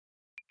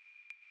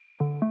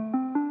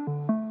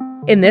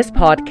In this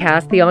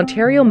podcast, the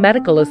Ontario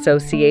Medical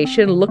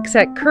Association looks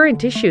at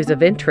current issues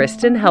of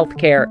interest in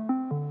healthcare.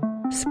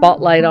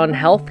 Spotlight on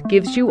Health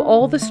gives you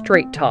all the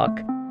straight talk.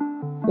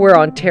 We're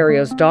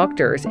Ontario's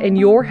doctors, and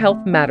your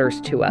health matters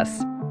to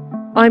us.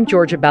 I'm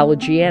Georgia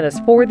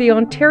Balagianis for the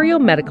Ontario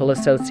Medical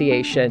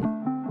Association.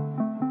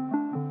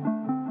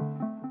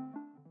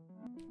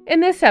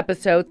 In this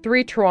episode,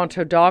 3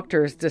 Toronto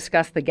doctors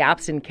discuss the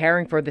gaps in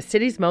caring for the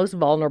city's most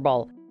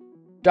vulnerable.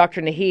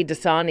 Dr. Nahid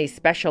Dasani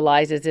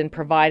specializes in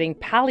providing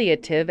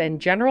palliative and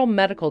general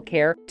medical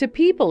care to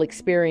people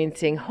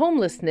experiencing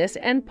homelessness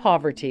and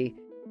poverty.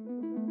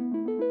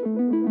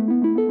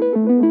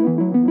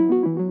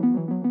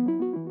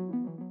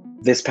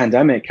 This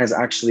pandemic has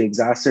actually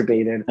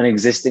exacerbated an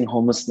existing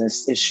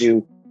homelessness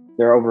issue.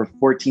 There are over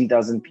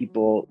 14,000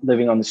 people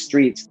living on the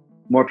streets,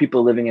 more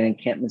people living in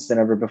encampments than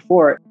ever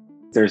before.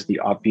 There's the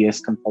obvious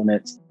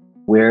component.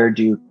 Where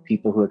do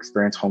people who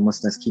experience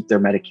homelessness keep their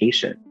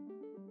medication?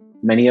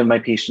 Many of my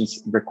patients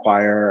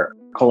require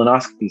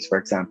colonoscopies, for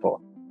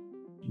example.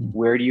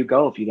 Where do you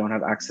go if you don't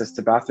have access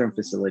to bathroom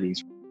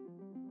facilities?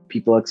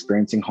 People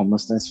experiencing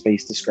homelessness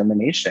face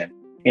discrimination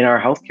in our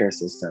healthcare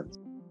systems.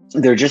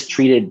 They're just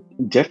treated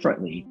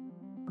differently.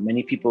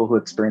 Many people who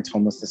experience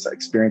homelessness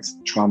experience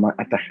trauma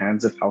at the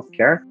hands of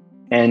healthcare.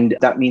 And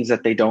that means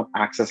that they don't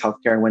access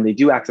healthcare. And when they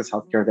do access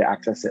healthcare, they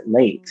access it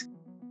late.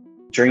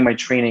 During my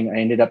training, I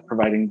ended up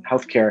providing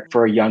healthcare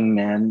for a young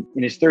man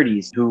in his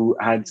 30s who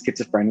had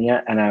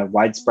schizophrenia and a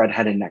widespread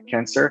head and neck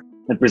cancer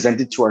and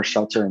presented to our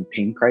shelter in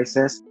pain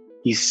crisis.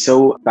 He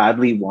so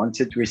badly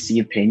wanted to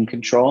receive pain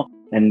control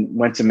and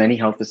went to many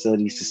health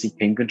facilities to seek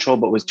pain control,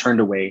 but was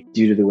turned away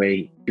due to the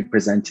way he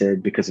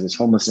presented because of his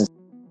homelessness.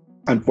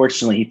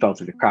 Unfortunately, he fell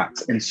through the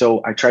cracks. And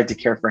so I tried to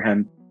care for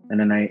him, and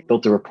then I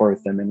built a rapport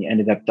with him, and he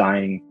ended up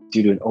dying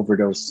due to an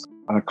overdose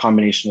on a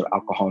combination of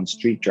alcohol and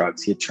street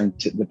drugs. He had turned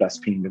to the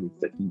best pain relief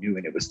that he knew,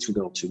 and it was too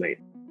little too late.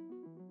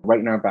 Right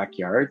in our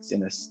backyards,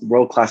 in a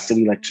world-class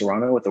city like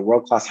Toronto, with a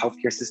world-class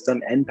healthcare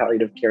system and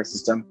palliative care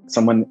system,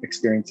 someone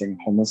experiencing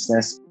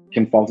homelessness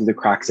can fall through the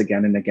cracks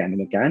again and again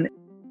and again.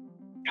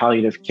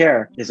 Palliative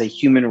care is a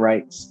human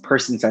rights,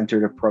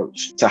 person-centered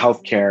approach to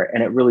healthcare,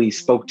 and it really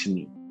spoke to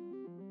me.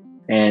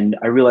 And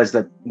I realized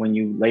that when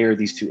you layer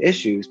these two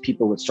issues,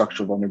 people with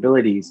structural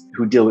vulnerabilities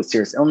who deal with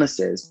serious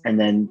illnesses, and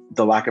then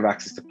the lack of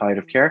access to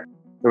palliative care,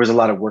 there was a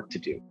lot of work to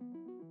do.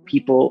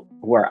 People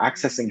who are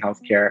accessing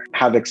healthcare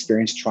have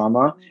experienced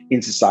trauma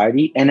in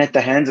society and at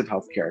the hands of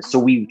healthcare. So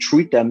we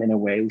treat them in a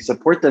way, we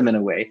support them in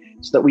a way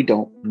so that we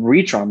don't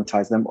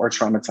re-traumatize them or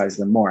traumatize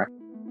them more.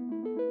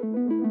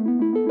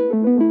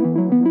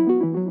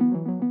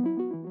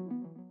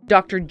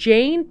 Dr.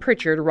 Jane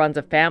Pritchard runs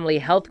a family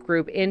health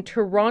group in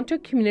Toronto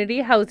community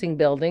housing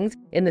buildings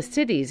in the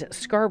city's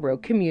Scarborough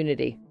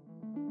community.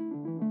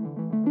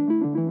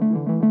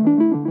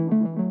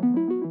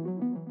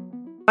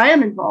 I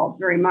am involved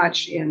very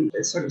much in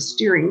sort of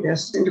steering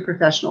this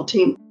interprofessional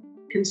team.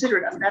 Consider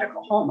it a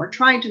medical home. We're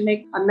trying to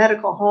make a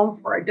medical home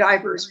for a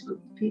diverse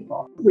group of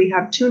people. We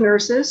have 2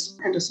 nurses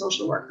and a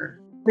social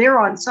worker. They're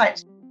on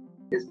site.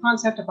 This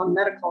concept of a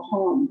medical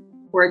home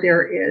where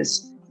there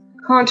is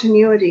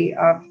continuity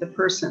of the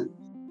person,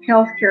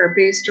 healthcare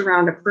based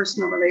around a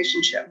personal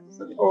relationship,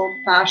 so the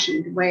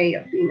old-fashioned way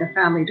of being a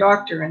family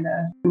doctor in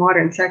the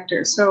modern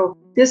sector. So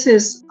this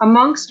is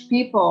amongst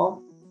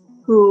people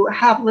who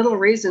have little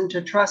reason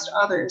to trust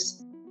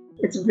others.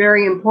 It's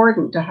very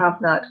important to have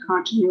that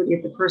continuity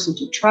of the person,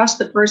 to trust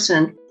the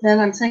person.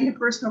 Then I'm saying a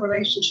personal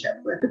relationship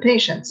with the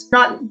patients,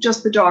 not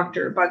just the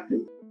doctor, but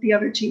the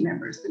other team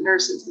members, the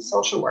nurses, the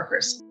social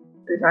workers.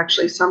 There's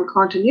actually some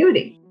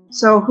continuity.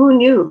 So who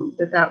knew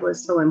that that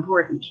was so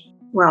important?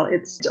 Well,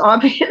 it's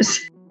obvious.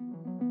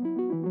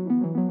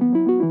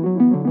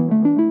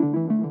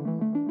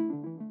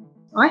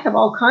 I have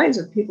all kinds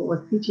of people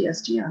with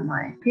PTSD on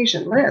my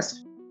patient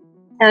list,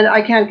 and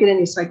I can't get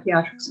any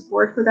psychiatric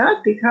support for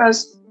that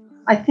because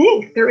I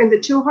think they're in the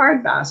too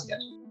hard basket.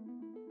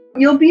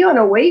 You'll be on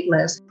a wait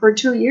list for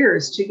 2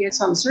 years to get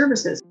some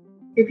services.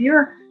 If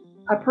you're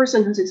a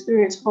person who's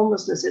experienced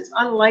homelessness, it's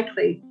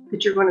unlikely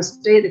that you're going to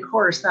stay the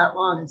course that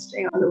long and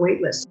stay on the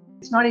wait list.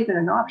 It's not even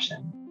an option.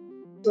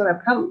 What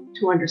I've come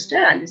to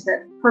understand is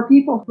that for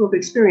people who've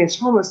experienced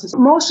homelessness,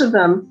 most of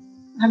them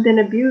have been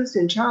abused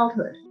in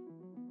childhood.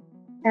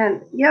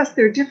 And yes,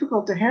 they're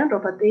difficult to handle,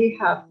 but they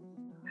have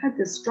had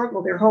this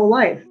struggle their whole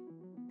life.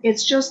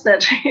 It's just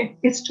that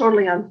it's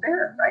totally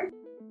unfair, right?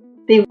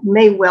 They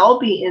may well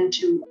be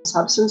into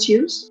substance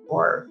use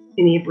or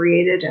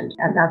inebriated and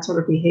that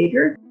sort of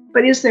behavior.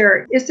 But is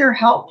there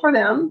help for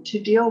them to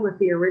deal with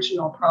the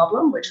original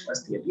problem, which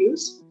was the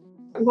abuse?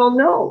 Well,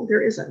 no,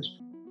 there isn't.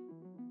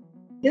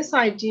 This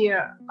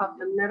idea of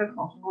the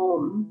medical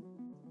home,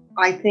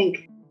 I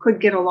think, could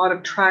get a lot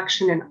of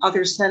traction in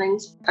other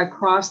settings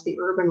across the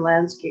urban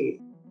landscape.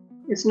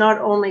 It's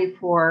not only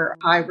for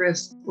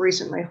high-risk,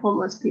 recently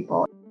homeless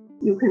people.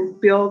 You can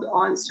build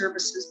on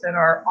services that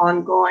are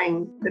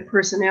ongoing. The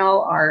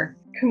personnel are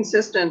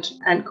consistent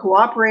and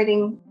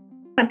cooperating.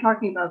 I'm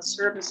talking about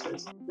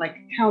services like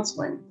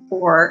counseling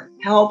or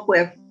help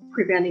with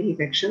preventing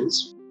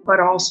evictions, but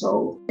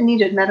also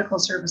needed medical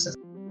services.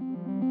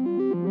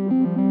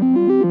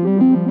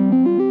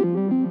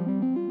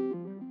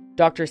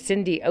 Dr.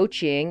 Cindy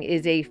Ochieng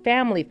is a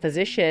family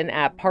physician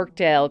at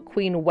Parkdale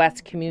Queen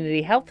West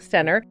Community Health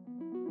Centre.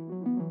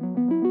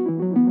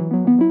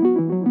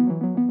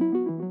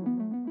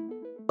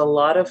 A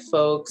lot of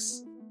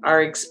folks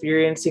are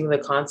experiencing the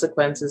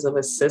consequences of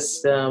a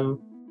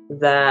system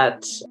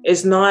that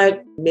is not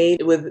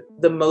made with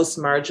the most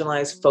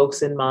marginalized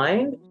folks in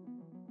mind.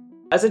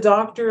 As a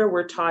doctor,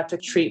 we're taught to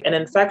treat an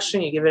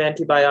infection, you give it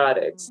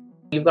antibiotics.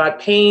 You've got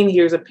pain,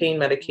 here's a pain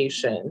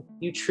medication.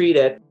 You treat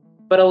it.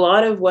 But a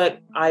lot of what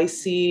I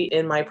see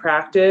in my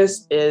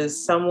practice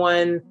is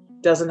someone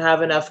doesn't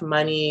have enough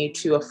money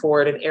to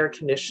afford an air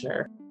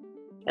conditioner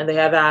and they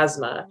have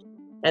asthma.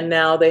 And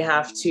now they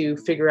have to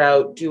figure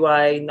out, do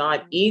I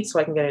not eat so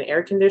I can get an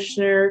air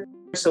conditioner?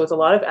 So it's a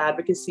lot of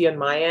advocacy on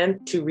my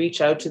end to reach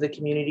out to the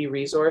community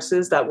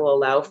resources that will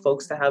allow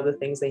folks to have the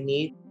things they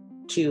need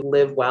to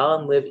live well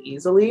and live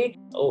easily.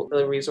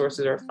 The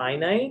resources are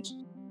finite.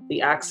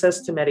 The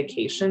access to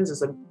medications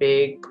is a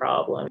big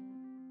problem.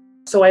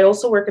 So I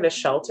also work at a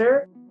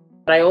shelter,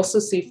 but I also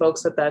see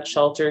folks at that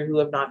shelter who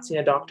have not seen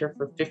a doctor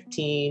for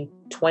 15,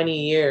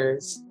 20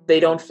 years.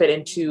 They don't fit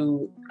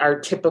into our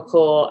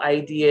typical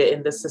idea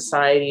in the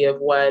society of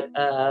what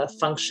a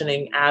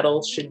functioning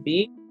adult should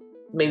be.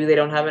 Maybe they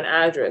don't have an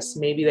address.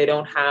 Maybe they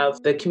don't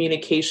have the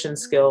communication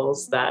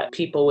skills that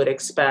people would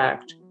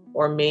expect.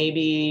 Or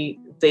maybe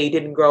they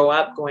didn't grow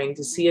up going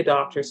to see a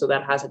doctor, so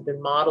that hasn't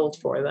been modeled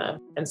for them.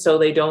 And so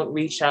they don't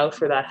reach out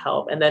for that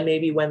help. And then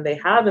maybe when they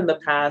have in the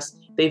past,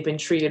 they've been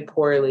treated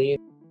poorly.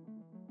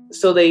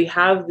 So they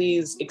have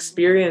these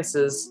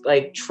experiences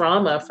like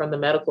trauma from the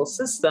medical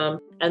system,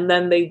 and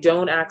then they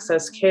don't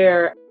access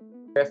care.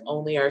 If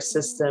only our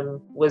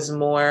system was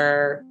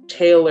more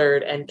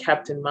tailored and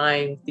kept in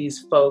mind these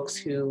folks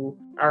who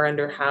are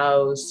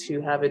underhoused, who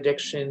have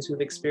addictions,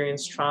 who've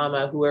experienced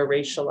trauma, who are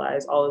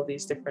racialized, all of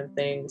these different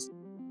things.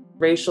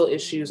 Racial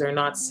issues are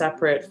not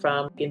separate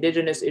from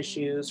Indigenous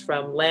issues,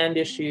 from land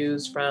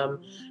issues, from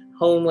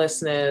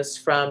homelessness,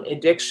 from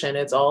addiction.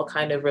 It's all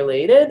kind of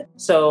related.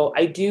 So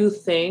I do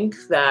think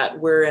that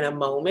we're in a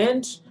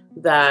moment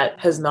that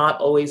has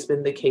not always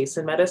been the case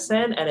in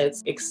medicine, and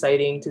it's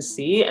exciting to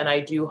see. And I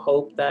do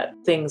hope that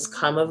things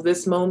come of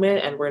this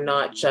moment and we're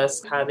not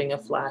just having a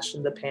flash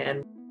in the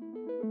pan.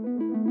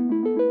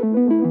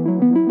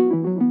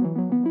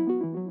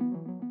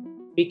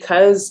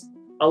 Because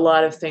a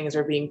lot of things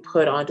are being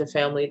put onto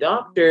family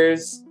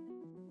doctors,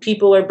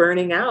 people are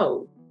burning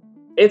out.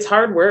 It's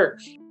hard work.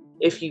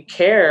 If you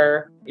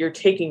care, you're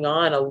taking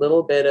on a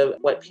little bit of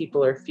what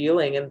people are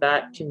feeling, and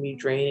that can be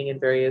draining in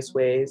various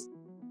ways.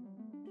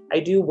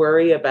 I do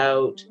worry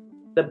about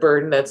the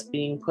burden that's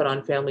being put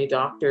on family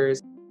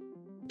doctors.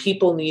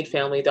 People need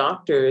family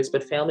doctors,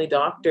 but family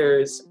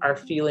doctors are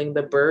feeling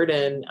the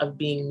burden of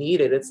being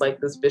needed. It's like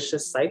this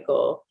vicious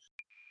cycle.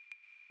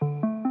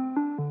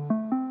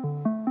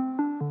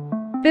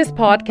 This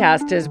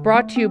podcast is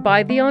brought to you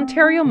by the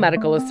Ontario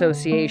Medical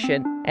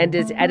Association and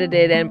is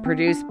edited and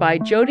produced by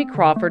Jody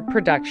Crawford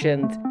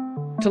Productions.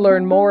 To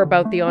learn more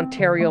about the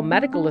Ontario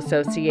Medical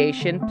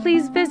Association,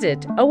 please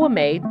visit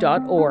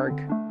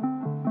oma.org.